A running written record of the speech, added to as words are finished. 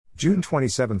June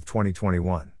 27,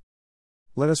 2021.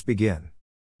 Let us begin.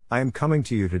 I am coming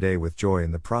to you today with joy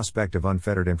in the prospect of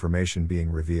unfettered information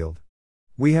being revealed.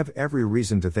 We have every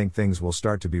reason to think things will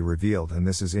start to be revealed, and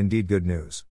this is indeed good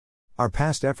news. Our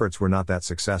past efforts were not that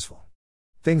successful.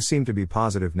 Things seem to be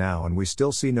positive now, and we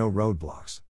still see no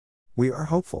roadblocks. We are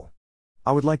hopeful.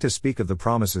 I would like to speak of the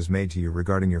promises made to you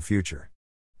regarding your future.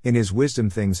 In His wisdom,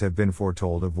 things have been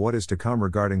foretold of what is to come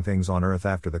regarding things on earth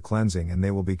after the cleansing, and they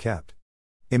will be kept.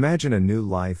 Imagine a new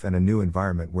life and a new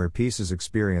environment where peace is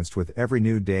experienced with every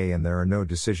new day, and there are no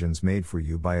decisions made for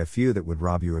you by a few that would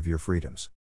rob you of your freedoms.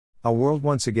 A world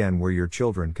once again where your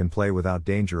children can play without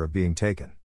danger of being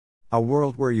taken. A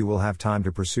world where you will have time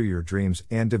to pursue your dreams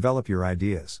and develop your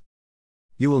ideas.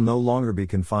 You will no longer be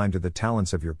confined to the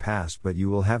talents of your past, but you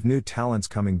will have new talents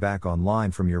coming back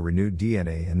online from your renewed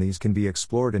DNA, and these can be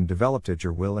explored and developed at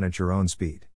your will and at your own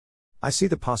speed. I see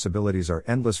the possibilities are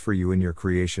endless for you in your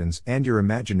creations, and your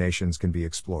imaginations can be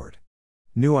explored.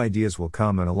 New ideas will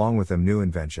come, and along with them new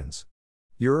inventions.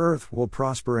 Your earth will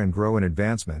prosper and grow in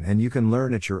advancement, and you can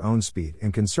learn at your own speed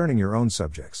and concerning your own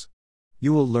subjects.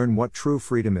 You will learn what true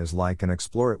freedom is like and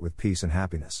explore it with peace and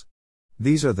happiness.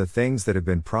 These are the things that have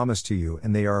been promised to you,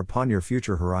 and they are upon your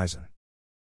future horizon.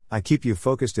 I keep you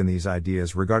focused in these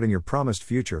ideas regarding your promised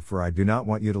future, for I do not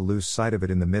want you to lose sight of it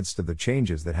in the midst of the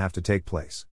changes that have to take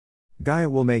place.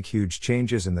 Gaia will make huge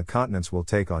changes, and the continents will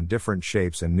take on different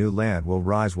shapes, and new land will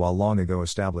rise while long ago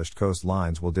established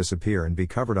coastlines will disappear and be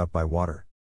covered up by water.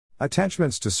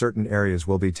 Attachments to certain areas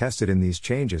will be tested in these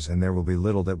changes, and there will be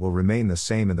little that will remain the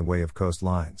same in the way of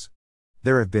coastlines.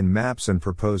 There have been maps and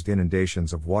proposed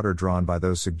inundations of water drawn by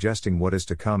those suggesting what is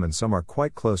to come, and some are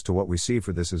quite close to what we see,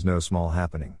 for this is no small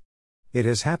happening. It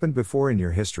has happened before in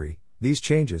your history, these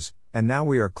changes, and now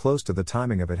we are close to the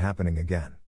timing of it happening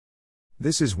again.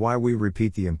 This is why we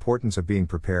repeat the importance of being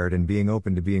prepared and being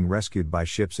open to being rescued by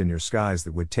ships in your skies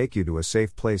that would take you to a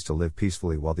safe place to live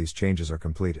peacefully while these changes are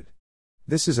completed.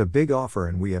 This is a big offer,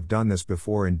 and we have done this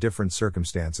before in different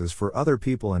circumstances for other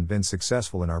people and been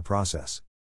successful in our process.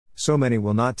 So many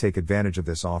will not take advantage of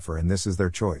this offer, and this is their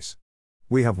choice.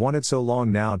 We have wanted so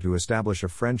long now to establish a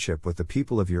friendship with the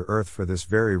people of your earth for this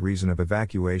very reason of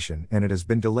evacuation, and it has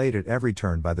been delayed at every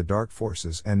turn by the dark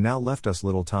forces and now left us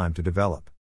little time to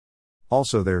develop.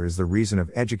 Also, there is the reason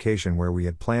of education, where we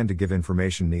had planned to give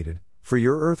information needed, for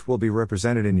your earth will be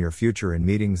represented in your future in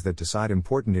meetings that decide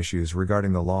important issues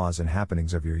regarding the laws and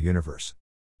happenings of your universe.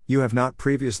 You have not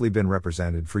previously been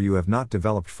represented, for you have not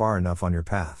developed far enough on your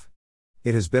path.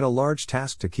 It has been a large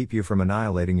task to keep you from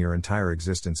annihilating your entire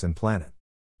existence and planet.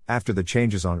 After the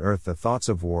changes on earth, the thoughts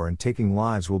of war and taking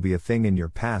lives will be a thing in your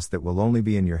past that will only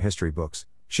be in your history books,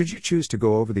 should you choose to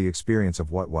go over the experience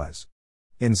of what was.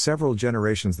 In several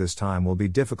generations, this time will be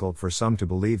difficult for some to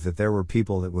believe that there were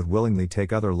people that would willingly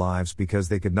take other lives because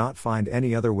they could not find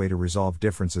any other way to resolve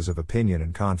differences of opinion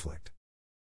and conflict.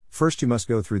 First, you must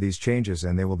go through these changes,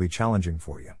 and they will be challenging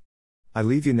for you. I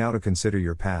leave you now to consider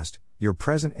your past, your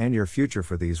present, and your future,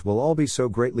 for these will all be so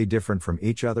greatly different from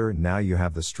each other, and now you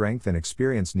have the strength and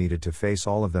experience needed to face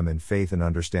all of them in faith and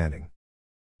understanding.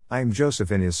 I am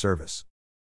Joseph in His service.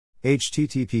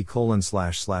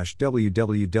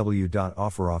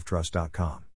 http://www.offerofftrust.com